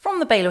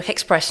the Bailiwick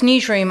Express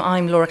newsroom,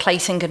 I'm Laura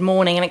Clayton. Good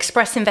morning. And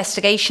Express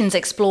Investigations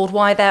explored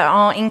why there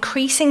are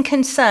increasing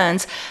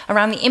concerns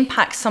around the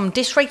impact some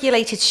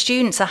dysregulated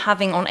students are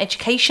having on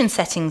education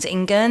settings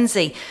in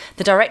Guernsey.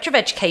 The Director of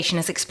Education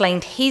has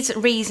explained his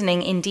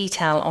reasoning in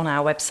detail on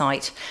our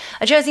website.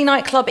 A Jersey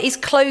nightclub is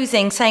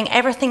closing, saying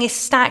everything is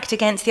stacked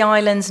against the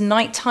island's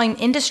nighttime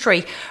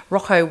industry.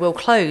 Rocco will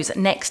close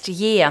next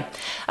year.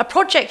 A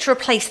project to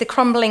replace the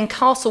crumbling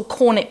Castle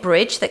Cornet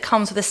Bridge that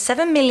comes with a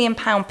 £7 million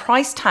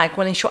price tag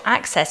will ensure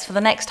access for the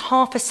next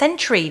half a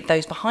century,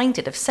 those behind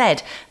it have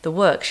said. The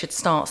work should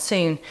start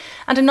soon.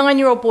 And a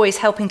 9-year-old boy is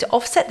helping to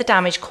offset the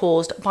damage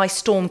caused by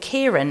Storm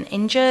Ciarán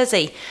in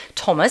Jersey.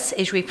 Thomas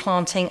is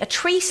replanting a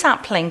tree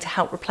sapling to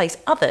help replace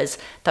others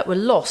that were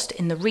lost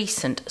in the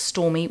recent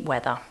stormy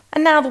weather.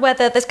 And now the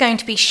weather. There's going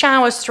to be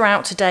showers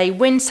throughout today.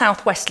 Wind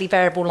southwesterly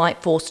variable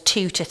light force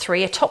 2 to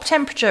 3. A top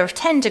temperature of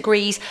 10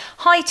 degrees.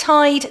 High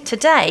tide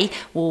today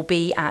will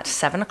be at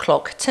 7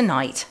 o'clock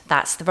tonight.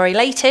 That's the very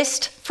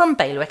latest from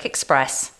Bailiwick Express.